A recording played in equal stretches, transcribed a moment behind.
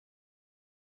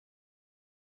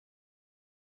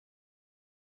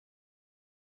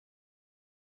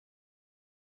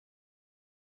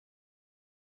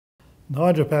And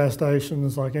hydropower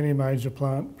stations, like any major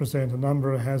plant, present a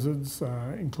number of hazards,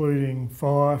 including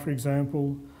fire, for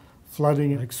example,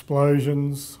 flooding,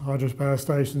 explosions. Hydropower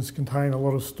stations contain a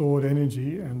lot of stored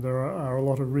energy and there are a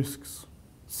lot of risks.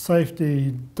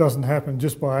 Safety doesn't happen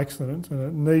just by accident and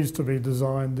it needs to be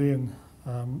designed in.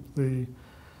 The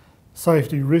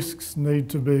safety risks need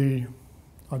to be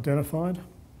identified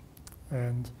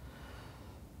and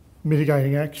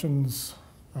mitigating actions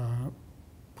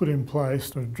put in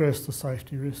place to address the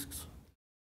safety risks.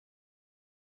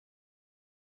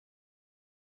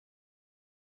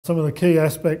 Some of the key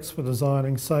aspects for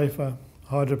designing safer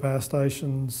hydropower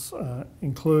stations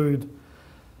include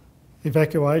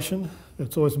evacuation.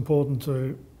 It's always important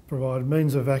to provide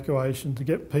means of evacuation to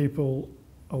get people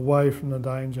away from the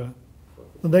danger.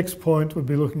 The next point would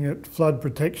be looking at flood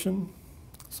protection,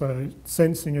 so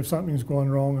sensing if something's gone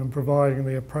wrong and providing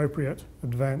the appropriate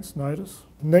advance notice.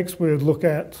 Next we would look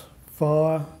at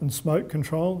fire and smoke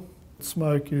control.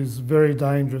 Smoke is very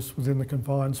dangerous within the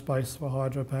confined space of a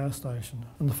hydropower station.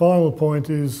 And the final point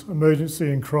is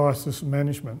emergency and crisis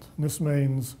management. And this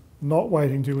means not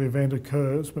waiting till the event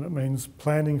occurs, but it means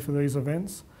planning for these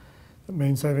events. It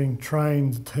means having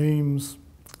trained teams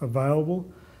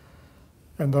available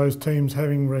and those teams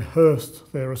having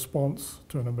rehearsed their response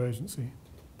to an emergency.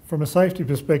 From a safety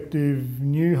perspective,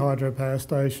 new hydropower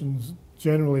stations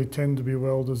generally tend to be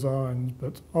well designed,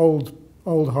 but old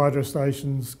hydro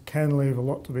stations can leave a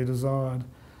lot to be desired.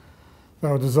 They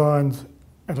were designed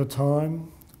at a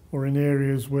time or in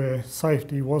areas where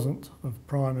safety wasn't of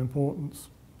prime importance,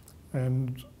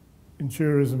 and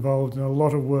insurers involved in a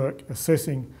lot of work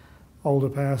assessing older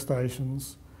power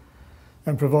stations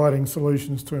and providing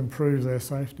solutions to improve their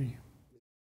safety.